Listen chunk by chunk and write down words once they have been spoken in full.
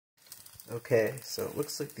Okay, so it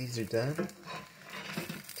looks like these are done.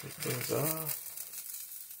 Take those off.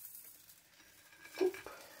 Oop.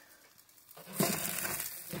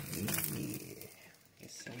 Yeah.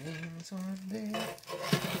 Get some wings on there.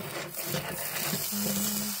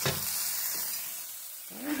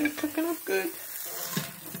 Oh, they're cooking up good.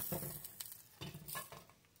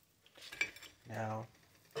 Now,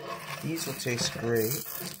 these will taste great.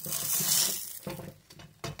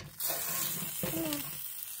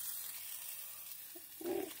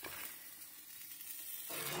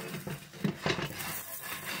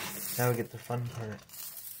 Now we get the fun part.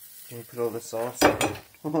 Can we put all the sauce in?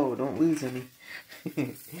 Oh, don't lose any.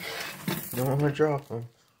 Don't want to drop them.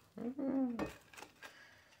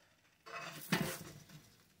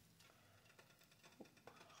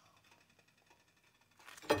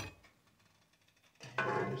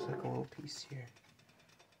 There's like a little piece here.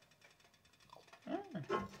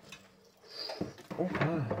 Oh,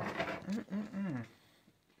 wow.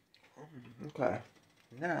 Okay.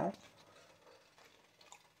 Now,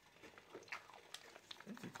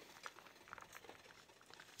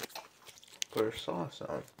 put our sauce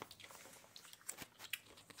on.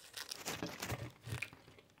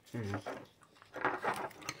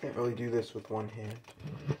 Can't really do this with one hand.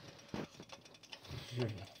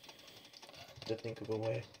 To think of a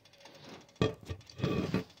way. I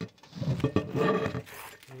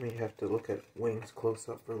may have to look at wings close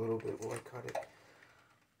up for a little bit while I cut it.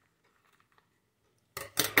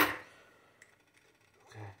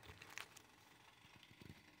 Okay.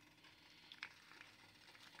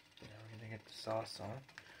 Now we're gonna get the sauce on.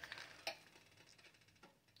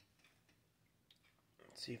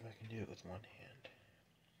 Let's see if I can do it with one hand.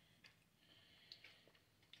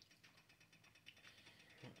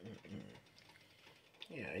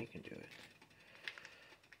 Yeah, you can do it.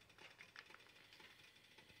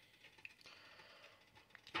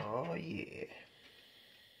 Oh yeah.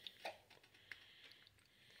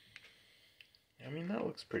 I mean, that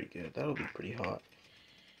looks pretty good. That'll be pretty hot.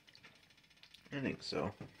 I think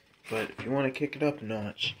so. But if you want to kick it up a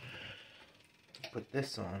notch, put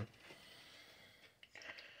this on.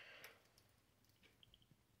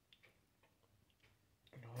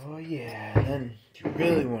 Oh yeah, then you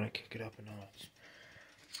really want to kick it up a notch.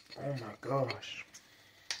 Oh my gosh.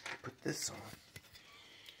 Put this on.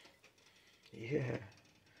 Yeah.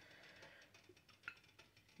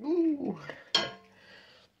 Ooh.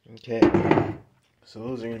 Okay. So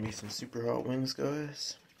those are going to be some super hot wings,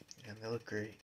 guys. And they look great.